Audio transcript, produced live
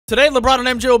Today, LeBron and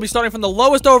MJ will be starting from the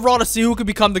lowest overall to see who can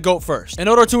become the GOAT first. In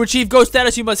order to achieve GOAT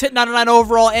status, you must hit 99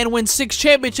 overall and win 6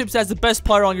 championships as the best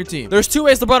player on your team. There's 2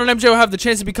 ways LeBron and MJ will have the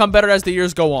chance to become better as the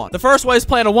years go on. The first way is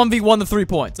playing a 1v1 to 3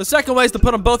 points. The second way is to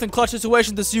put them both in clutch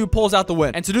situations to see who pulls out the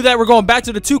win. And to do that, we're going back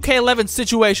to the 2K11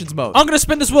 situations mode. I'm going to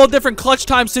spin this wheel at different clutch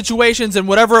time situations, and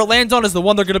whatever it lands on is the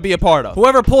one they're going to be a part of.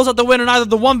 Whoever pulls out the win in either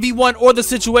the 1v1 or the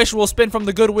situation will spin from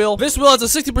the good wheel. This wheel has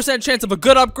a 60% chance of a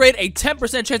good upgrade, a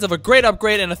 10% chance of a great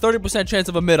upgrade, and a 30% chance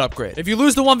of a mid upgrade. If you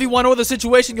lose the 1v1 or the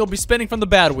situation, you'll be spinning from the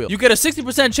bad wheel. You get a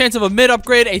 60% chance of a mid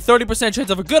upgrade, a 30%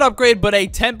 chance of a good upgrade, but a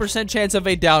 10% chance of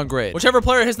a downgrade. Whichever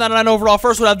player hits 99 overall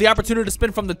first will have the opportunity to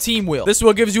spin from the team wheel. This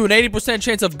wheel gives you an 80%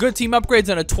 chance of good team upgrades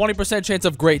and a 20% chance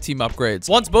of great team upgrades.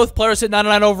 Once both players hit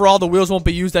 99 overall, the wheels won't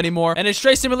be used anymore, and it's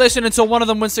straight simulation until one of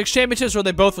them wins 6 championships or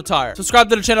they both retire. Subscribe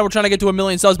to the channel. We're trying to get to 1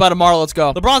 million subs by tomorrow. Let's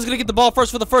go. LeBron's gonna get the ball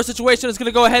first for the first situation. It's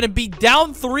gonna go ahead and be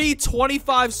down 3,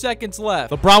 25 seconds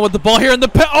left. LeBron with the ball here in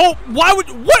the oh,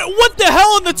 what the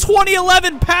hell in the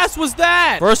 2011 pass was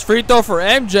that? First free throw for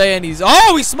MJ, and he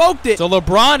smoked it. So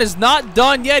LeBron is not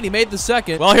done yet. He made the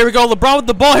second. Well, here we go. LeBron with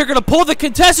the ball here, gonna pull the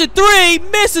contested 3,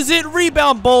 misses it,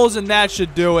 rebound Bulls, and that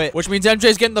should do it. Which means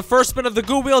MJ's getting the first spin of the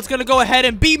good wheel. It's gonna go ahead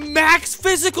and be max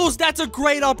physicals. That's a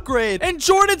great upgrade. And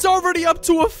Jordan's already up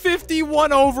to a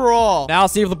 51 overall. Now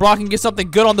see if LeBron can get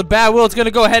something good on the bad wheel. It's gonna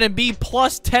go ahead and be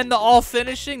plus 10 to all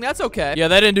finishing. That's okay. Yeah,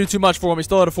 that didn't do too much for him. He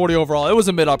still had a 40 overall. It was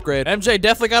a mid upgrade. MJ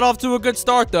definitely got off to a good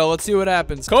start though. Let's see what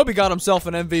happens. Kobe got himself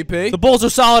an MVP. The Bulls are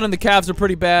solid and the Cavs are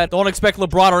pretty bad. Don't expect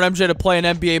LeBron or MJ to play an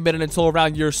NBA minute until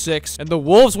around year 6. And the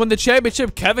Wolves win the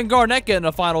championship. Kevin Garnett getting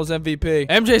a finals MVP.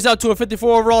 MJ's up to a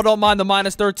 54 overall. Don't mind the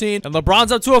minus 13. And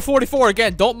LeBron's up to a 44.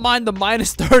 Again, don't mind the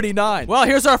minus 39. Well,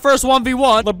 here's our first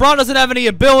 1v1. LeBron doesn't have any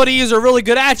abilities or really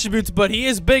good attributes, but he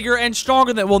is bigger and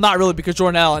stronger than, well, not really, because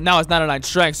Jordan Allen now has 99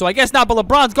 strength. So I guess not, but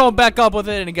LeBron's going back up with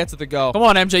it and he gets it to go. Come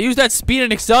on, MJ. Use that speed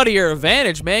and excel to your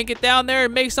advantage, man. Get down there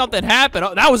and make something happen.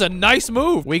 Oh, that was a nice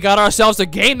move. We got ourselves a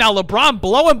game now. LeBron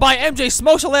blowing by MJ.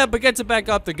 Smokes a layup, but gets it back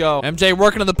up to go. MJ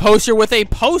working on the post here with a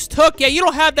post hook. Yeah, you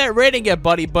don't have that rating yet,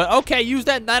 buddy, but okay, use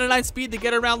that 99 speed to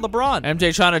get around LeBron.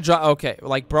 MJ trying to drop. Okay,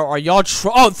 like, bro, are y'all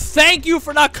oh, thank you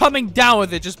for not coming down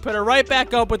with it. Just put it right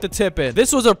back up with the tip in.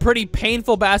 This was a pretty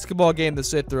painful basketball game to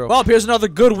sit through. Well, here's another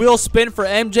good wheel spin for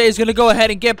MJ. He's gonna go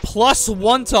ahead and get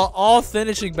 +1 to all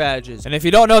finishing badges. And if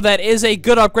you don't know, that is a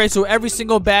good upgrade, so every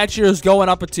single badge here is going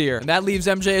up a tier. And that leaves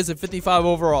MJ as a 55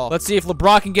 overall. Let's see if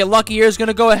LeBron can get lucky here. He's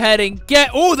gonna go ahead and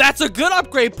get, oh, that's a good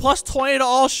upgrade. +20 to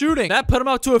all shooting. That put him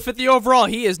up to a 50 overall.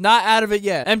 He is not out of it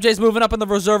yet. MJ's moving up in the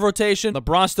reserve rotation.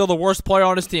 LeBron's still the worst player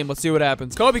on his team. Let's see what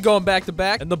happens. Kobe going back to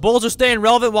back. And the Bulls are staying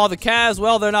relevant while the Cavs,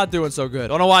 well, they're not doing so good.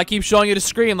 Don't know why I keep showing you the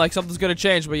screen like something's gonna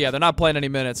change, but yeah, they're not playing any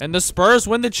minutes. And the Spurs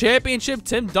win the championship.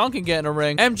 Tim Duncan getting a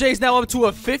ring. MJ's now up to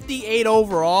a 58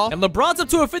 overall. And LeBron's up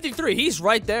to a 53. He's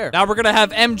right there. Now we're gonna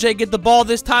have MJ get the ball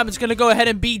this time. It's gonna go ahead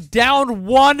and be down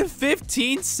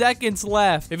 15 seconds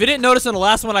left. If you didn't notice in the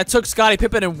last one, I took Scottie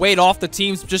Pippen and Wade off the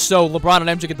teams just so LeBron and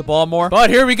MJ get the ball more. But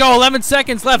here we go. 11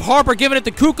 seconds left. Harper giving it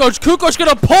to Kukoc. Kukoc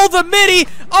gonna pull the midi.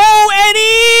 Oh, and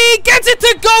he gets it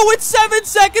to go with 7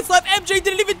 seconds left. MJ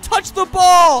didn't even touch the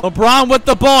ball. LeBron with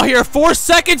the ball here. 4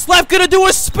 seconds left. Gonna do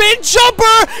a spin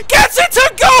jumper. Gets it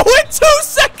to go with 2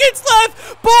 seconds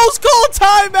left. Bulls call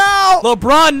timeout.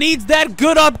 LeBron needs that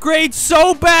good upgrade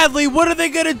so badly. What are they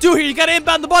gonna do here? You gotta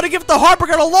inbound the ball to give it to Harper.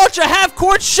 Gonna launch a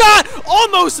half-court shot.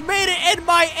 Almost made it, and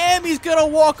Miami's gonna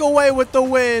walk away with the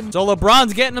win. So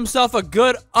LeBron's getting himself a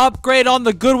good upgrade on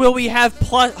the goodwill. We have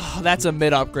plus, oh, that's a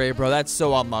mid upgrade, bro. That's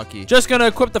so unlucky. Just gonna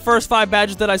equip the first 5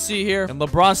 badges that I see here, and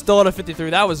LeBron's still at a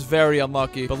 53. That was very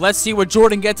unlucky. But let's see what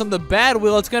Jordan gets on the bad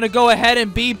wheel. It's gonna go ahead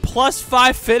and be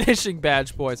 +5 finishing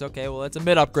badge points. Okay, well, that's a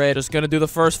mid upgrade. Just gonna do the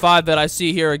first 5 that I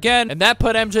see here again, and that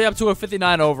put MJ up to a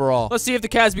 59 overall. Let's see if the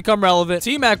Cavs become relevant.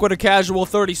 T-Mac with a casual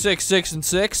 36, 6, and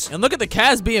 6. And look at the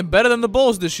Cavs being better than the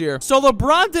Bulls this year. So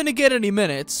LeBron didn't get any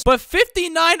minutes, but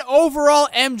 59 overall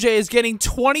MJ is getting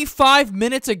 25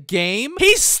 minutes a game.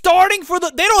 He's starting for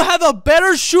the, they don't have a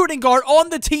better shooting guard on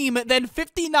the team than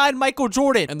 59 Michael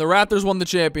Jordan. And the Raptors won the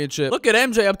championship. Look at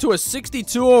MJ up to a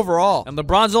 62 overall. And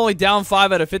LeBron's only down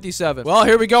 5 out of 57. Well,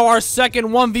 here we go. Our second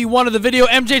 1v1 of the video.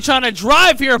 MJ trying to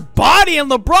drive here, bodying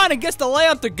LeBron, and gets the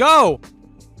layup to go.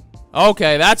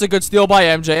 Okay, that's a good steal by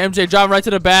MJ. MJ driving right to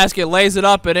the basket, lays it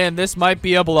up and in. This might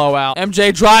be a blowout.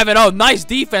 MJ driving. Oh, nice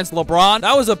defense, LeBron.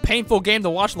 That was a painful game to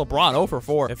watch LeBron. 0 for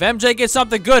 4. If MJ gets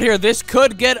something good here, this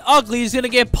could get ugly. He's going to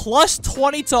get plus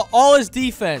 20 to all his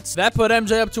defense. That put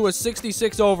MJ up to a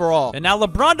 66 overall. And now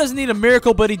LeBron doesn't need a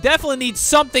miracle, but he definitely needs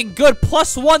something good.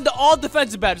 Plus 1 to all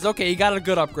defensive badges. Okay, he got a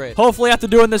good upgrade. Hopefully after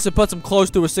doing this, it puts him close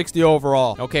to a 60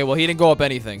 overall. Okay, well, he didn't go up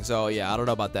anything. So, yeah, I don't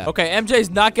know about that. Okay, MJ's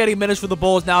not getting minutes for the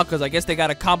Bulls now because I guess they got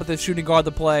a competent shooting guard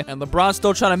to play. And LeBron's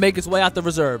still trying to make his way out the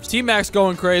reserves. T-Mac's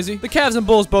going crazy. The Cavs and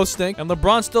Bulls both stink. And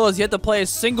LeBron still has yet to play a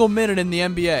single minute in the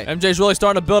NBA. MJ's really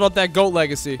starting to build up that GOAT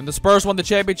legacy. And the Spurs won the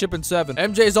championship in 7.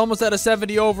 MJ's almost at a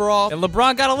 70 overall. And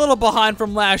LeBron got a little behind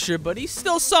from last year, but he's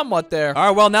still somewhat there. All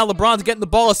right, well, now LeBron's getting the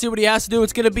ball. Let's see what he has to do.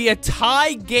 It's going to be a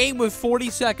tie game with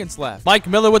 40 seconds left. Mike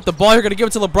Miller with the ball. You're going to give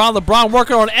it to LeBron. LeBron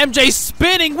working on MJ,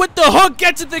 spinning with the hook.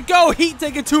 Gets it to go. Heat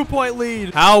take a 2-point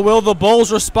lead. How will the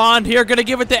Bulls respond here? Going to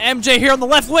give it to MJ here on the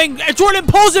left wing. Jordan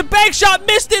pulls it. Bank shot.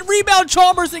 Missed it. Rebound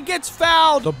Chalmers and gets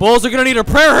fouled. The Bulls are going to need a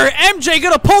prayer here. MJ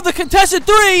going to pull the contested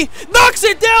 3. Knocks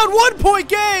it down. 1-point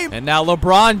game. And now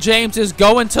LeBron James is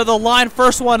going to the line.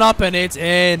 First one up and it's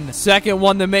in. Second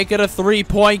one to make it a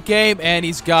 3-point game and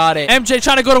he's got it. MJ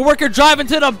trying to go to work here, driving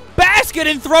to the basket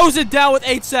and throws it down with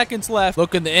 8 seconds left.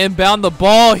 Looking to inbound the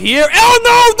ball here. Oh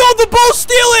no, the Bulls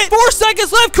steal it. 4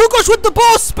 seconds left. Kukoc with the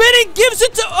ball spinning, gives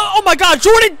it to, oh my God,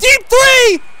 Jordan, deep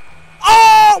 3.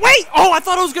 Oh, wait. Oh, I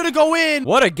thought it was going to go in.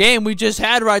 What a game we just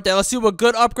had right there. Let's see what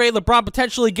good upgrade LeBron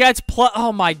potentially gets.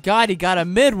 Oh, my God. He got a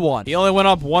mid one. He only went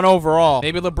up 1 overall.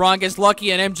 Maybe LeBron gets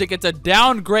lucky and MJ gets a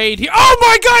downgrade here. Oh,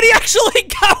 my God. He actually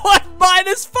got one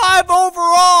 -5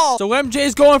 overall. So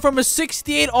MJ's going from a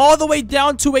 68 all the way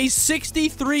down to a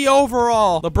 63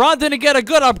 overall. LeBron didn't get a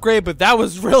good upgrade, but that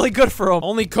was really good for him.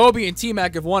 Only Kobe and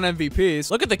T-Mac have won MVPs.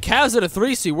 Look at the Cavs at a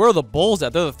 3 seed. Where are the Bulls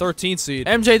at? They're the 13th seed.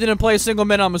 MJ didn't play a single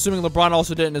minute. I'm assuming LeBron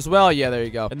also didn't as well. Yeah, there you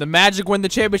go. And the Magic win the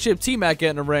championship. T-Mac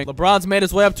getting a ring. LeBron's made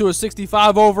his way up to a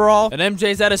 65 overall. And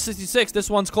MJ's at a 66. This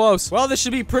one's close. Well, this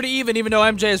should be pretty even though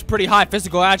MJ has pretty high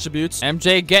physical attributes.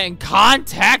 MJ getting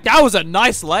contact. That was a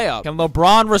nice layup. Can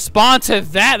LeBron respond to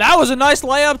that? That was a nice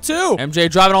layup too. MJ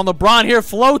driving on LeBron here.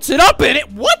 Floats it up in it.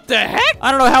 What the heck?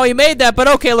 I don't know how he made that, but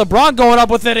okay. LeBron going up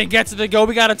with it and gets it to go.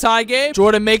 We got a tie game.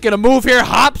 Jordan making a move here.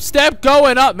 Hop, step,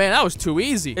 going up. Man, that was too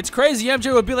easy. It's crazy.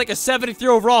 MJ would be like a 73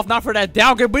 overall if not for that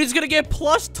downgrade, but he's going to get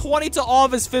plus 20 to all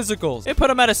of his physicals. It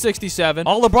put him at a 67.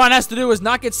 All LeBron has to do is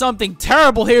not get something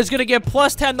terrible here. He's going to get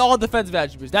plus 10 to all defensive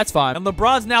attributes. That's fine. And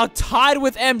LeBron's now tied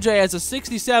with MJ as a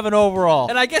 67 overall.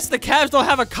 And I guess the Cavs don't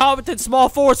have a competent small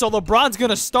forward, so LeBron's going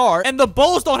to start. And the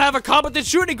Bulls don't have a competent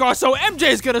shooting guard, so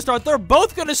MJ's going to start. They're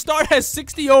both going to start as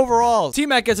 60 overalls.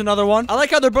 T-Mac gets another one. I like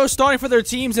how they're both starting for their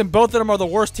teams, and both of them are the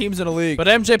worst teams in the league. But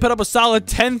MJ put up a solid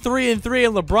 10-3-3,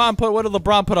 and LeBron put, what did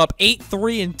LeBron put up?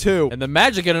 8-3-2. And the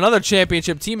Magic get another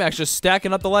championship. T-Mac's just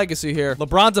stacking up the legacy here.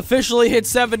 LeBron's officially hit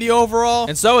 70 overall,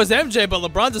 and so is MJ, but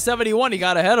LeBron's a 71. He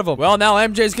got ahead of him. Well, now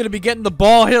MJ's going to be getting the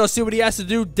ball here. Let's see what he has to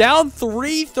do. Down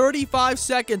 3, 35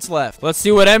 seconds left. Let's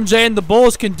see what MJ and the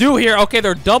Bulls can do here. Okay,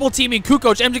 they're double teaming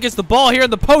Kukoc. MJ gets the ball here in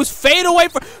the post. Fade away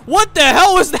from... What the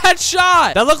hell was that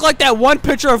shot? That looked like that one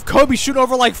picture of Kobe shooting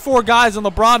over like 4 guys, and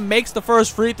LeBron makes the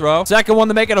first free throw. Second one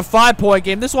to make it a 5-point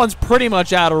game. This one's pretty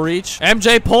much out of reach.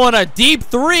 MJ pulling a deep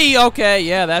 3. Okay,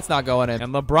 yeah, that's not going in.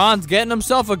 And LeBron's getting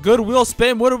himself a good wheel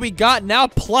spin. What do we got now?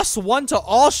 Plus 1 to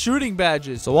all shooting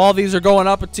badges. So all these are going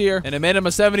up a tier, and it made him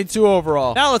a 72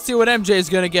 overall. Now let's see what MJ is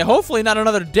going to get. Hopefully not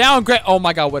another downgrade. Oh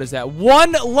my God, what is that?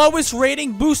 1 lowest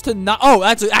rating boost to not. Oh,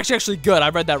 that's actually good. I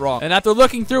read that wrong. And after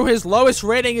looking through, his lowest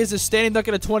rating is his standing dunk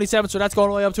at a 27, so that's going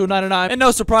all the way up to a 99. And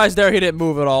no surprise there, he didn't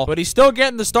move at all. But he's still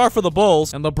getting the start for the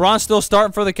Bulls, and LeBron's still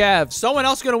starting for the Cavs. Someone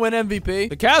else going to win MVP.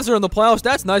 The Cavs are in the playoffs.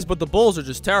 That's nice, but the Bulls are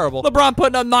just terrible. LeBron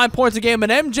putting up 9 points a game,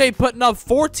 and MJ putting up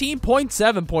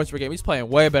 14.7 points per game. He's playing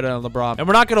way better than LeBron. And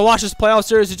we're not going to watch this playoff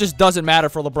series. It just doesn't matter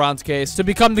for LeBron's case. To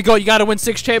become the GOAT, you got to win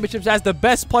 6 championships as the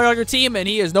best player on your team, and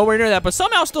he is nowhere near that, but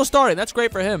somehow still starting. That's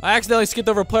great for him. I accidentally skipped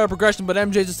over player progression, but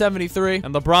MJ's a 73,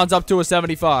 and LeBron's up to a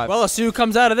 75. Well, let's see who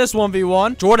comes out of this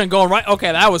 1v1. Jordan going right.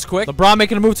 Okay, that was quick. LeBron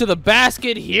making a move to the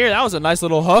basket here. That was a nice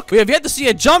little hook. We have yet to see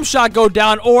a jump shot go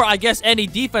down, or I guess any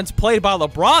defense played by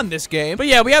LeBron this game. But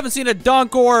yeah, we haven't seen a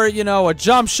dunk score, you know, a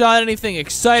jump shot, anything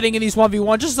exciting in these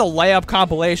 1v1. Just a layup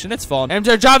compilation. It's fun.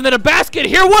 MJ driving to the basket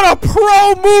here. What a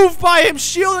pro move by him,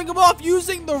 shielding him off,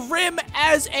 using the rim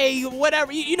as a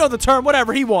whatever, you know the term,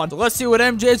 whatever he wants. So let's see what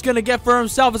MJ is going to get for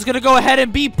himself. It's going to go ahead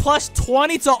and be plus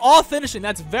 20 to all finishing.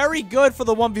 That's very good for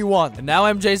the 1v1. And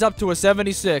now MJ's up to a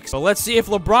 76. So let's see if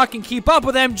LeBron can keep up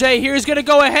with MJ here. He's going to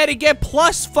go ahead and get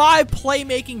plus 5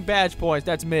 playmaking badge points.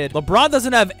 That's mid. LeBron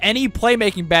doesn't have any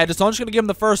playmaking badges, so I'm just going to give him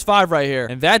the first 5 right here.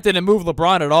 And that didn't move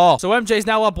LeBron at all. So MJ's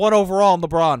now up 1 overall on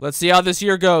LeBron. Let's see how this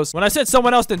year goes. When I said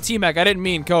someone else than T-Mac, I didn't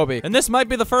mean Kobe. And this might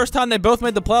be the first time they both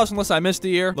made the playoffs unless I missed a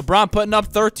year. LeBron putting up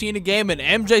 13 a game and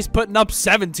MJ's putting up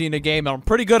 17 a game on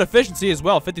pretty good efficiency as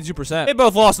well, 52%. They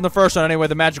both lost in the first round anyway.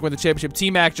 The Magic win the championship.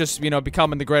 T-Mac just, you know,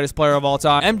 becoming the greatest player of all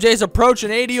time. MJ's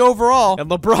approaching 80 overall and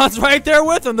LeBron's right there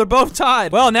with him. They're both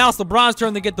tied. Well, now it's LeBron's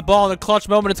turn to get the ball in a clutch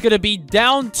moment. It's going to be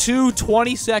down to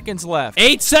 20 seconds left.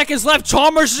 8 seconds left.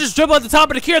 Chalmers just dribble at the top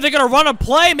of the key. They're going to run a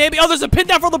play. Maybe, oh, there's a pin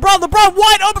down for LeBron. LeBron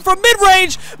wide open from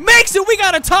mid-range. Makes it. We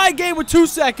got a tie game with 2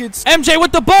 seconds. MJ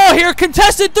with the ball here.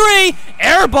 Contested 3.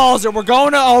 Air balls it. We're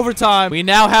going to overtime. We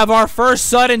now have our first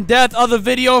sudden death of the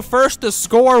video. First to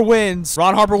score wins.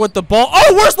 Ron Harper with the ball.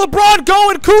 Oh, where's LeBron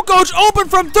going? Kukoc open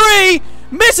from 3.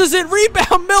 Misses it.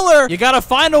 Rebound Miller. You got to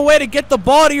find a way to get the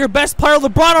ball to your best player.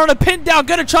 LeBron on a pin down.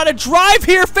 Going to try to drive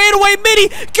here. Fadeaway midi.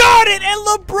 Got it. And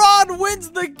LeBron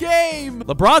wins the game.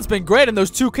 LeBron's been great in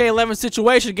those 2K11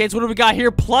 situation games. What do we got here?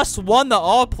 Plus 1 to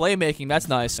all playmaking. That's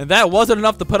nice. And that wasn't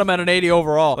enough to put him at an 80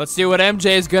 overall. Let's see what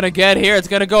MJ is going to get here. It's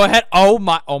going to go ahead. Oh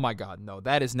my God. No,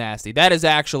 that is nasty. That is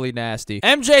actually nasty.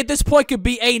 MJ at this point could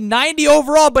be a 90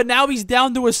 overall, but now he's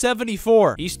down to a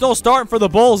 74. He's still starting for the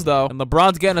Bulls, though. And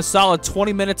LeBron's getting a solid 20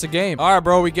 minutes a game. All right,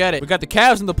 bro, we get it. We got the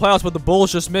Cavs in the playoffs, but the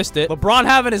Bulls just missed it. LeBron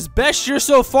having his best year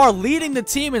so far, leading the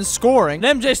team in scoring.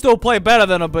 And MJ still play better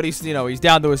than him, but he's, you know, he's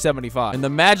down to a 75. And the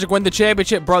Magic win the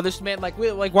championship, bro. This man, like,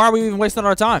 why are we even wasting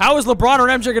our time? How is LeBron or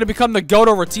MJ going to become the GOAT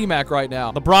over T-Mac right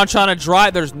now? LeBron trying to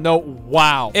drive. There's no,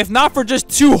 wow. If not for just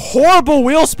 2 horrible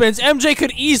wheel spins, MJ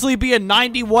could easily be a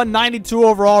 91, 92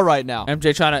 overall right now.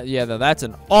 MJ trying to, yeah, that's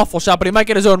an awful shot, but he might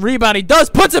get his own rebound. He does,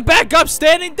 puts it back up,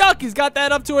 standing dunk. He's got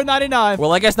that up to a 99.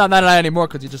 Well, I guess not 99 anymore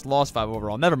because he just lost 5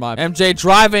 overall. Never mind. MJ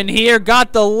driving here,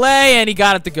 got the lay, and he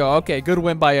got it to go. Okay, good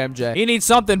win by MJ. He needs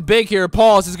something big here.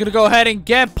 Pauls is going to go ahead and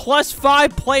get plus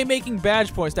 5 playmaking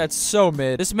badge points. That's so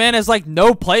mid. This man has like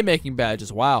no playmaking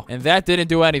badges. Wow. And that didn't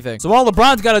do anything. So all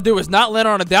LeBron's got to do is not land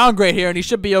on a downgrade here, and he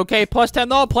should be okay. Plus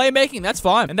 10 all playmaking. That's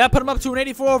fine. And that put him up to an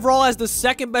 84 overall as the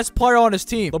second best player on his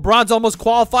team. LeBron's almost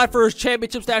qualified for his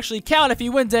championships to actually count if he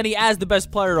wins any as the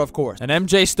best player, of course. And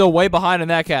MJ's still way behind in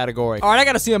that category. All right, I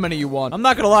got to see how many you won. I'm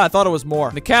not going to lie. I thought it was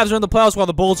more. The Cavs are in the playoffs while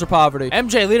the Bulls are poverty.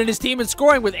 MJ leading his team in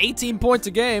scoring with 18 points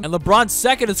a game. And LeBron's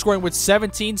second in scoring with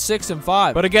 17, 6, and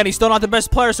 5. But again, he's still not the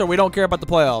best player, so we don't care about the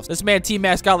playoffs. This man,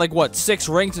 T-Mac's got like, what, 6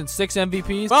 rings and 6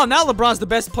 MVPs? Well, now LeBron's the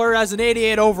best player as an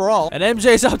 88 overall. And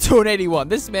MJ's up to an 81.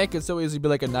 This man could so easily be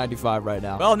like a 95 right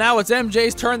now. Well, now it's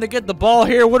MJ's turn to get the ball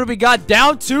here. What do we got?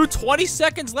 Down to 20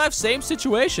 seconds left. Same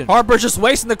situation. Harper's just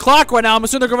wasting the clock right now. I'm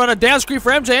assuming they're going to run a down screen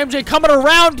for MJ. MJ coming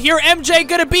around here. MJ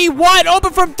going to be wide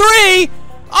open from 3.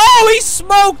 Oh, he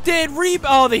smoked it.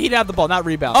 Oh, he didn't have the ball, not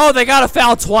rebound. Oh, they got a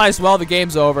foul twice. Well, the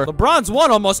game's over. LeBron's won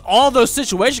almost all those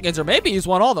situation games, or maybe he's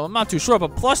won all of them. I'm not too sure,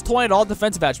 but plus 20 to all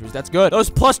defensive attributes. That's good. Those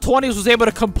plus 20s was able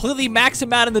to completely max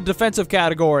him out in the defensive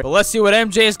category. But let's see what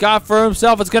MJ's got for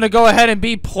himself. It's going to go ahead and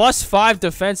be plus 5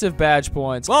 defensive badge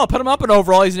points. Well, put him up in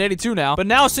overall. He's an 82 now. But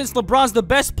now, since LeBron's the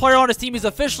best player on his team, he's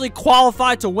officially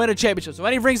qualified to win a championship. So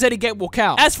any rings that he get will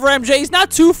count. As for MJ, he's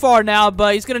not too far now,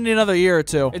 but he's going to need another year or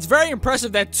 2. It's very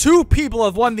impressive that 2 people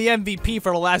have won the MVP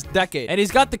for the last decade. And he's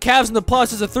got the Cavs in the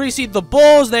plus as a 3 seed. The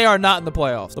Bulls, they are not in the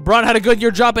playoffs. LeBron had a good year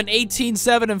dropping 18,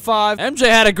 7, and 5. MJ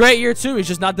had a great year too. He's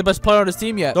just not the best player on his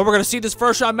team yet. So we're going to see this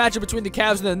first round matchup between the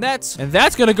Cavs and the Nets. And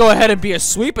that's going to go ahead and be a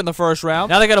sweep in the first round.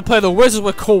 Now they got to play the Wizards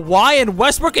with Kawhi and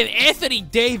Westbrook and Anthony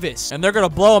Davis. And they're going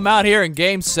to blow them out here in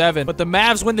game 7. But the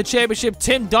Mavs win the championship.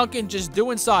 Tim Duncan just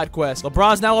doing side quests.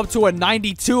 LeBron's now up to a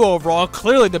 92 overall.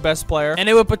 Clearly the best player. And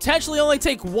it would potentially only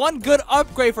take one good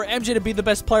upgrade for MJ to be the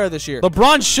best player this year.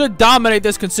 LeBron should dominate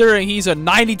this considering he's a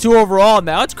 92 overall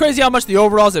now. It's crazy how much the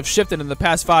overalls have shifted in the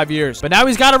past 5 years. But now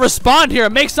he's got to respond here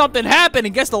and make something happen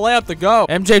and gets the layup to go.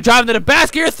 MJ driving to the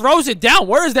basket here, throws it down.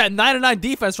 Where is that 99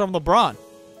 defense from LeBron?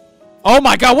 Oh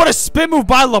my god, what a spin move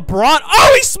by LeBron.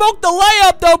 Oh, he smoked the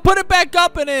layup though. Put it back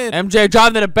up and in. MJ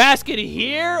driving to the basket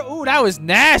here. Ooh, that was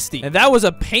nasty. And that was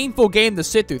a painful game to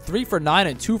sit through. 3 for 9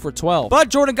 and 2 for 12. But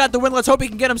Jordan got the win. Let's hope he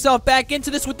can get himself back into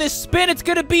this with this spin. It's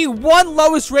going to be one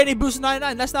lowest rating boost of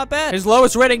 99. That's not bad. His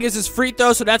lowest rating is his free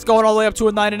throw, so that's going all the way up to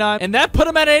a 99. And that put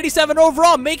him at an 87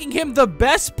 overall, making him the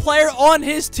best player on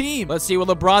his team. Let's see what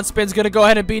LeBron spin's going to go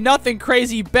ahead and be. Nothing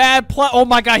crazy bad play. Oh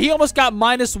my god, he almost got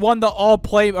 -1 to all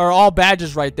play or all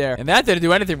badges right there. And that didn't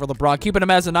do anything for LeBron, keeping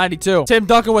him as a 92. Tim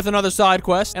Duncan with another side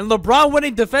quest. And LeBron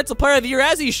winning Defensive Player of the Year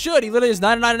as he should. He literally is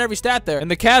 99 in every stat there.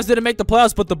 And the Cavs didn't make the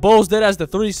playoffs, but the Bulls did as the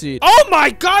 3 seed. Oh my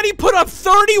god, he put up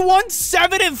 31,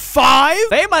 7, and 5.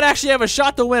 They might actually have a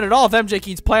shot to win it all if MJ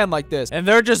keeps playing like this. And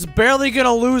they're just barely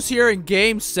gonna lose here in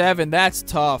game 7. That's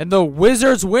tough. And the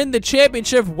Wizards win the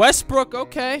championship. Westbrook,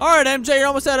 okay. All right, MJ, you're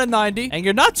almost at a 90. And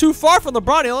you're not too far from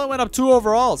LeBron. He only went up 2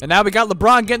 overalls. And now we got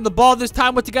LeBron getting the ball this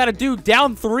time. What you gotta do?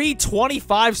 Down 3,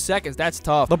 25 seconds. That's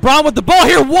tough. LeBron with the ball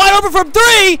here, wide open from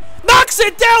 3. Knocks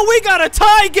it down. We got a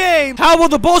tie game. How will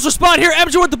the Bulls respond here?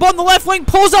 MJ with the ball in the left wing,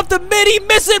 pulls up the mid. He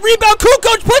misses it. Rebound.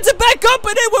 Kukoc puts it back up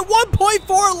and in with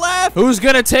 1.4 left. Who's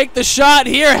gonna take the shot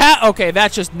here? Okay,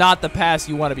 that's just not the pass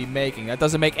you want to be making. That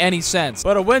doesn't make any sense.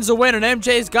 But a win's a win, and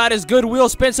MJ's got his good wheel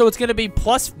spin, so it's gonna be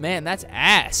plus. Man, that's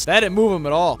ass. That didn't move him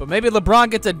at all. But maybe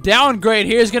LeBron gets a downgrade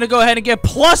here. He's gonna go ahead and get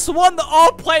 +1 to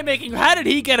all playmaking. How did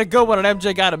he get a good one and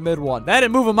MJ got a mid one? That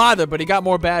didn't move him either, but he got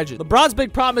more badges. LeBron's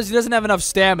big problem is he doesn't have enough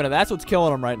stamina. That's what's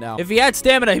killing him right now. If he had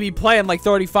stamina, he'd be playing like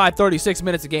 35, 36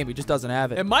 minutes a game. He just doesn't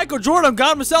have it. And Michael Jordan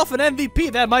got himself an MVP.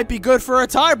 That might be good for a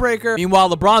tiebreaker. Meanwhile,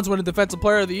 LeBron's winning Defensive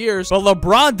Player of the Year. But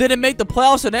LeBron didn't make the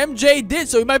playoffs and MJ did,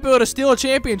 so he might be able to steal a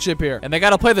championship here. And they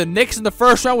got to play the Knicks in the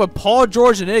first round with Paul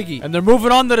George and Iggy. And they're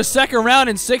moving on to the second round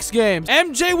in 6 games.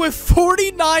 MJ with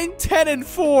 49, 10, and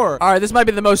 4. All right, this might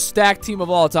be the most stacked team of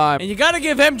all time. And you got to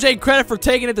give MJ credit for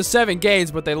taking it to 7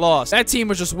 games, but they lost. That team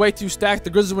was just way too stacked. The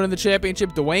Grizzlies winning the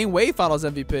championship. Dwayne Wade Finals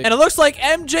MVP. And it looks like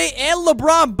MJ and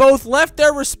LeBron both left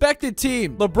their respected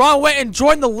team. LeBron went and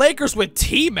joined the Lakers with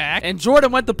T-Mac, and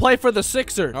Jordan went to play for the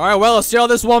Sixers. All right, well, let's see how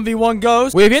this 1v1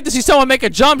 goes. We've yet to see someone make a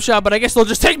jump shot, but I guess they'll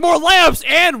just take more layups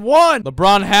and one.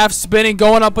 LeBron half spinning,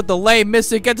 going up with the lay,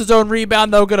 missing, gets his own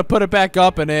rebound, though, gonna put it back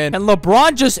up and in. And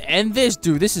LeBron just end this?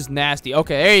 Dude, this is nasty.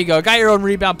 Okay, there you go. Got your own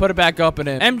rebound, put it back up and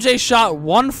in. MJ shot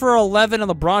 1 for 11,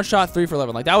 and LeBron shot 3 for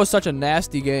 11. Like, that was such a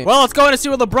nasty game. Well, let's go ahead and see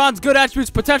what LeBron's good attributes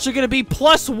potentially gonna be.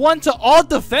 +1 to all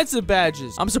defensive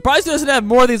badges. I'm surprised he doesn't have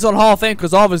more of these on Hall of Fame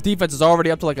because all of his defense is already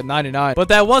up to like a 99. But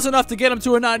that was enough to get him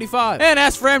to a 95. And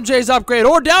as for MJ's upgrade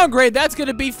or downgrade, that's going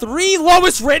to be 3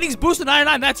 lowest ratings boosted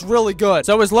 99. That's really good.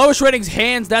 So his lowest ratings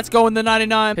hands, that's going to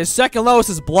 99. His second lowest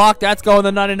is block, that's going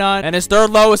to 99. And his third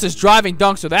lowest is driving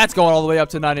dunk, so that's going all the way up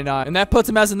to 99. And that puts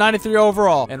him as a 93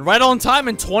 overall. And right on time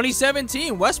in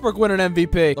 2017, Westbrook winning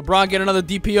MVP. LeBron getting another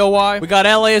DPOY. We got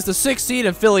LA as the 6th seed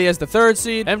and Philly as the 3rd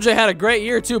seed. MJ had a great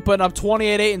year too, putting up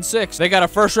 28, 8, and 6. They got a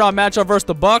first round matchup versus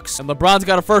the Bucks, and LeBron's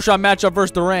got a first round matchup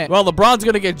versus Durant. Well, LeBron's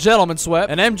gonna get gentleman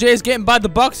swept, and MJ's getting by the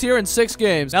Bucks here in 6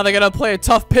 games. Now they gotta play a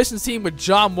tough Pistons team with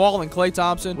John Wall and Klay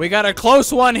Thompson. We got a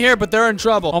close one here, but they're in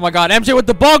trouble. Oh my god, MJ with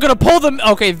the ball, gonna pull them.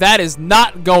 Okay, that is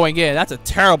not going in. That's a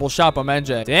terrible shot by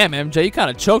MJ. Damn, MJ, you kind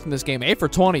of choked in this game. 8 for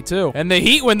 22. And the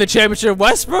Heat win the championship.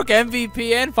 Westbrook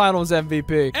MVP and Finals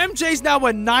MVP. MJ's now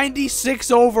a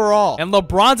 96 overall, and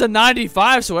LeBron's a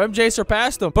 95, so MJ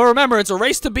surpassed him. But remember, it's a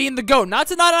race to being the GOAT. Not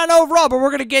to 99 overall, but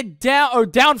we're gonna get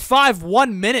down 5,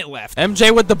 1 minute left.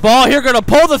 MJ with the ball here, gonna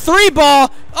pull the 3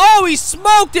 ball. Oh, he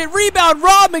smoked it. Rebound,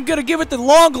 Rodman gonna give it to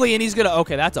Longley, and he's gonna,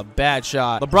 okay, that's a bad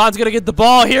shot. LeBron's gonna get the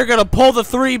ball here, gonna pull the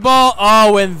 3 ball.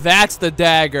 Oh, and that's the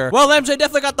dagger. Well, MJ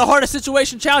definitely got the hardest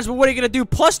situation challenge, but what are you gonna do?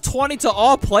 +20 to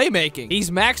all playmaking. He's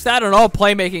maxed out on all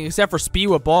playmaking except for speed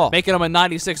with ball, making him a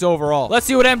 96 overall. Let's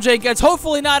see what MJ gets.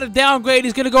 Hopefully not a downgrade.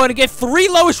 He's gonna go ahead and get 3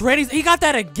 lowest ratings. He got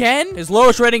that again? His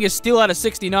lowest rating is steal at a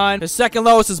 69. His second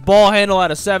lowest is ball handle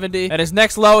at a 70. And his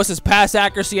next lowest is pass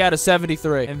accuracy at a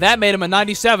 73. And that made him a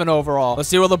 97 overall. Let's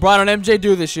see what LeBron and MJ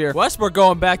do this year. Westbrook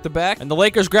going back to back. And the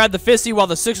Lakers grab the 5th seed while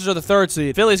the Sixers are the 3rd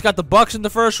seed. Philly's got the Bucks in the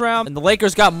first round. And the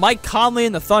Lakers got Mike Conley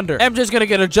in the Thunder. MJ's gonna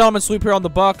get a gentleman sweep here on the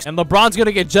Bucks. And LeBron's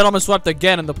gonna get gentleman swept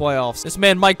again in the playoffs. This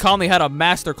man Mike Conley had a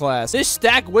masterclass. This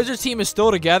stacked Wizards team is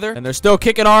still together. And they're still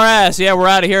kicking our ass. Yeah, we're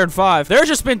out of here in 5. There's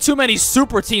just been too many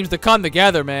super teams to come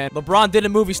together, man. LeBron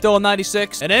didn't move. He's still a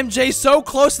 96. And MJ's so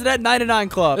close to that 99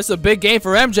 club. This is a big game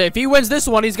for MJ. If he wins this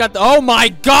one, he's got the... Oh my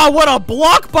god, what a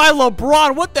block by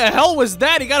LeBron. What the hell was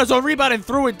that? He got his own rebound and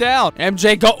threw it down.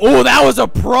 MJ go... Oh, that was a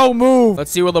pro move.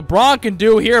 Let's see what LeBron can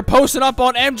do here. Posting up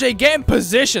on MJ, getting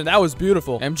position. That was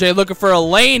beautiful. MJ looking for a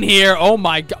lane here. Oh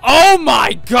my god. Oh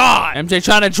my god. MJ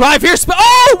trying to drive here.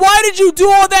 Oh, why did you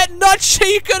do all that nut shit?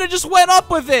 You could have just went up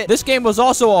with it. This game was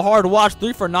also a hard watch.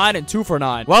 3 for 9 and 2 for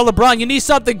 9. Well, LeBron, you need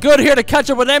something good here to catch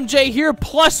up with MJ here.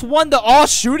 +1 to all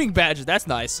shooting badges. That's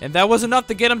nice. And that was enough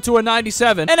to get him to a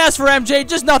 97. And as for MJ,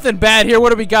 just nothing bad here.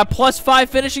 What do we got? +5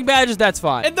 finishing badges. That's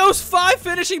fine. And those 5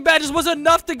 finishing badges was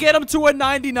enough to get him to a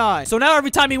 99. So now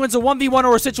every time he wins a 1v1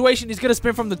 or a situation, he's gonna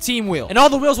spin from the team wheel. And all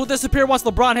the wheels will disappear once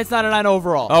LeBron hits 99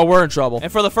 overall. Oh, we're in trouble.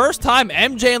 And for the first time,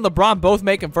 MJ and LeBron both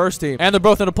making first team. And they're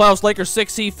both in the playoffs. Lakers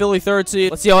 6th seed, Philly 3rd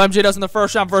seed. Let's see how MJ does in the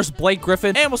first round versus Blake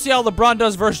Griffin. And we'll see how LeBron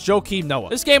does versus Joakim Noah.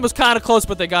 This game was kind of close,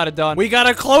 but they got it done. We got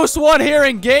a close one here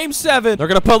in game 7. They're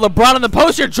gonna put LeBron in the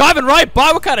post here, driving right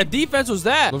by. What kind of defense was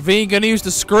that? Levine gonna use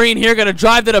the screen here, gonna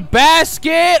drive to the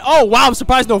basket. Oh, wow, I'm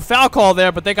surprised no foul call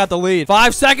there, but they got the lead.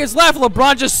 5 seconds left.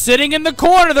 LeBron just sitting in the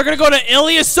corner. They're gonna go to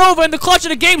Ilyasova in the clutch of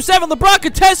the game 7. LeBron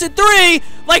contested 3.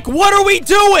 Like, what are we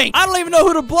doing? I don't even know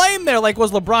who to blame there. Like,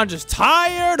 was LeBron just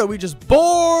tired? Are we just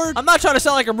bored? I'm not trying to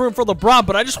sound like I'm rooting for LeBron,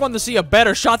 but I just wanted to see a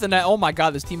better shot than that. Oh my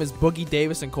God, this team is Boogie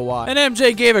Davis and Kawhi. And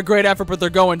MJ gave a great effort, but they're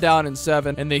going down in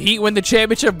 7. And the Heat win the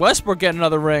championship. Westbrook getting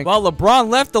another ring. While LeBron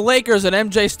left the Lakers and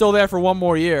MJ's still there for 1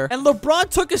 more year. And LeBron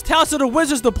took his talents to the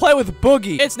Wizards to play with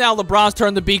Boogie. It's now LeBron's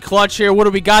turn to be clutch here. What do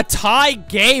we got? Tie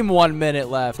game, 1 minute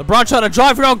left. LeBron trying to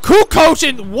drive around Kukoc,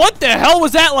 and what the hell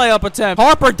was that layup attempt?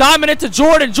 Harper diming it to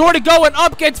Jordan. Jordan going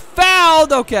up, gets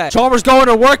fouled. Okay. Chalmers going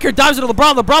to work here. Dives into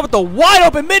LeBron. LeBron with the wide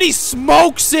open mid. He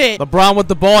smokes it. LeBron with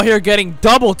the ball here, getting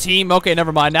double team. Okay,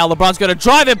 never mind. Now LeBron's going to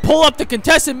drive and pull up the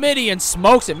contested midi and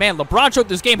smokes it. Man, LeBron choked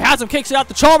this game. Has him, kicks it out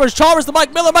to Chalmers. Chalmers to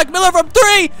Mike Miller. Mike Miller from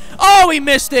 3. Oh, he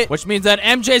missed it. Which means that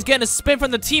MJ's getting a spin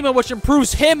from the team, which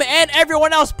improves him and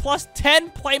everyone else.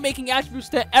 +10 playmaking attributes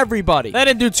to everybody. That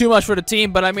didn't do too much for the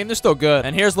team, but I mean, they're still good.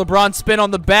 And here's LeBron's spin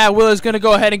on the bat. Willer's going to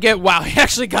go ahead and get, wow, he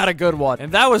actually got a good one.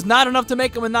 And that was not enough to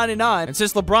make him a 99. And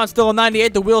since LeBron's still a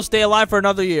 98, the Wheels stay alive for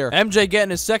another year. MJ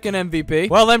getting his 2nd MVP.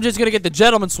 Well, MJ's going to get the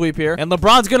gentleman sweep here. And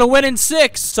LeBron's going to win in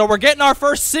 6. So we're getting our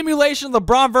first simulation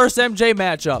LeBron versus MJ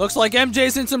matchup. Looks like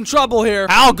MJ's in some trouble here.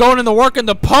 Al going in the work in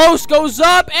the post, goes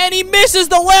up, and he misses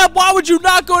the layup. Why would you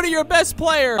not go to your best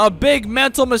player? A big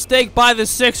mental mistake by the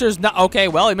Sixers. No, okay,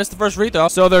 well, he missed the first free throw.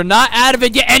 So they're not out of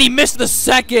it yet, and he missed the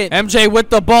 2nd. MJ with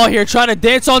the ball here, trying to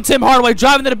dance on Tim Hardaway,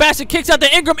 driving to the basket, kicks out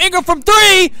to Ingram. Ingram from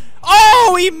 3.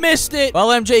 Oh, he missed it. Well,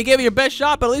 MJ, you gave it your best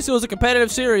shot, but at least it was a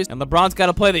competitive series. And LeBron's got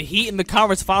to play the Heat in the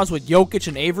conference finals with Jokic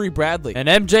and Avery Bradley. And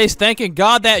MJ's thanking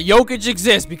God that Jokic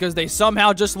exists because they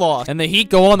somehow just lost. And the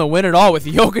Heat go on to win it all with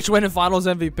Jokic winning finals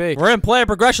MVP. We're in player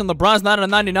progression. LeBron's not at a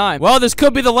 99. Well, this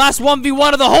could be the last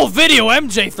 1v1 of the whole video.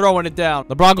 MJ throwing it down.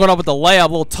 LeBron going up with the layup.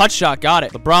 Little touch shot. Got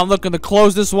it. LeBron looking to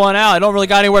close this one out. I don't really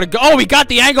got anywhere to go. Oh, he got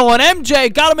the angle on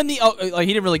MJ. Got him in the... Oh, he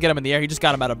didn't really get him in the air. He just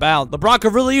got him out of bounds. LeBron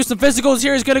could really use some physicals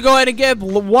here. He's going to go ahead and get...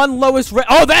 one lowest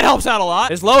oh, that helps out a lot.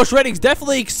 His lowest ratings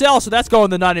definitely excel, so that's going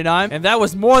to 99. And that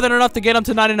was more than enough to get him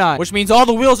to 99, which means all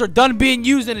the wheels are done being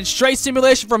used and it's straight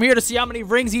simulation from here to see how many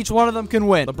rings each one of them can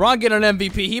win. LeBron getting an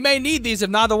MVP. He may need these if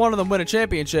neither one of them win a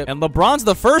championship. And LeBron's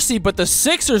the 1st seed, but the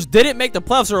Sixers didn't make the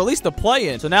playoffs, or at least the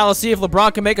play-in. So now let's see if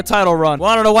LeBron can make a title run. Well,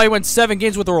 I don't know why he went 7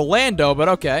 games with Orlando, but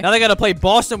okay. Now they got to play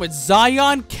Boston with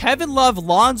Zion, Kevin Love,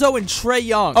 Lonzo, and Trae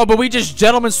Young. Oh, but we just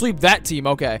gentleman sweep that team.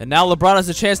 Okay. And now LeBron has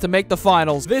a chance to make the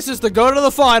finals. This is to go to the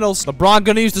finals. LeBron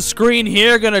gonna use the screen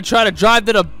here. Gonna try to drive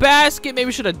to the basket.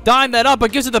 Maybe should have dimed that up,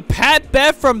 but gives it to Pat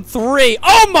Bev from 3.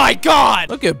 Oh my God!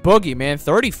 Look at Boogie, man.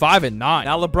 35 and 9.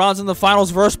 Now LeBron's in the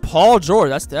finals versus Paul George.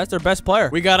 That's their best player.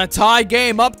 We got a tie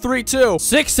game, up 3-2.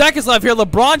 6 seconds left here.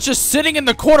 LeBron's just sitting in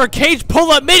the corner. Cage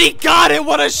pull up mid. He got it.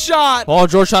 What a shot! Paul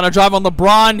George trying to drive on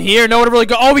LeBron here. Nowhere to really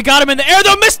go. Oh, we got him in the air.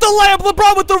 Though missed the layup.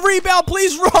 LeBron with the rebound.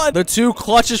 Please run. The 2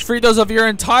 clutchest free throws of your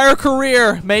entire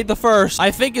career made the first.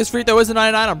 I think his free throw is a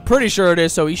 99. I'm pretty sure it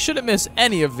is, so he shouldn't miss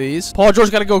any of these. Paul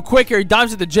George got to go quick here. He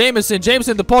dives it to Jamison.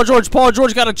 Jamison to Paul George. Paul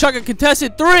George got to chuck a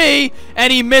contested 3,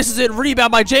 and he misses it.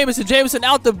 Rebound by Jamison. Jamison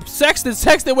out to Sexton.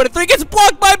 Sexton with a 3. Gets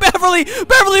blocked by Beverly.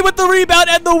 Beverly with the rebound,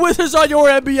 and the Wizards are your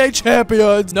NBA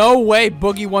champions. No way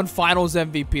Boogie won finals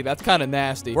MVP. That's kind of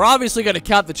nasty. We're obviously going to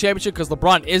count the championship because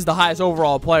LeBron is the highest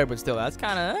overall player, but still, that's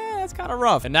kind of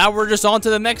rough. And now we're just on to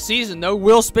the next season. No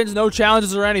wheel spins, no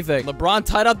challenges or anything. LeBron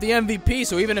tied up the MVP,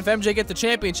 so even if MJ gets the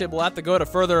championship, we'll have to go to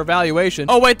further evaluation.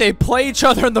 Oh, wait, they play each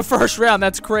other in the first round.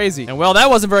 That's crazy. And, well, that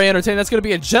wasn't very entertaining. That's going to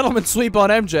be a gentleman sweep on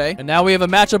MJ. And now we have a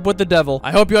matchup with the Devil.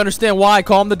 I hope you understand why I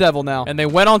call him the Devil now. And they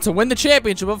went on to win the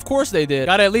championship. Of course they did.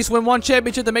 Got to at least win 1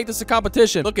 championship to make this a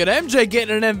competition. Look at MJ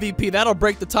getting an MVP. That'll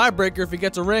break the tiebreaker if he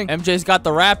gets a ring. MJ's got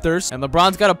the Raptors, and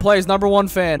LeBron's got to play his #1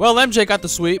 fan. Well, MJ got the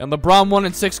sweep, and LeBron won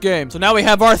in 6 games. So now we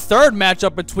have our 3rd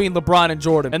matchup between LeBron and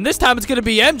Jordan. And this time it's going to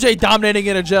be MJ dominating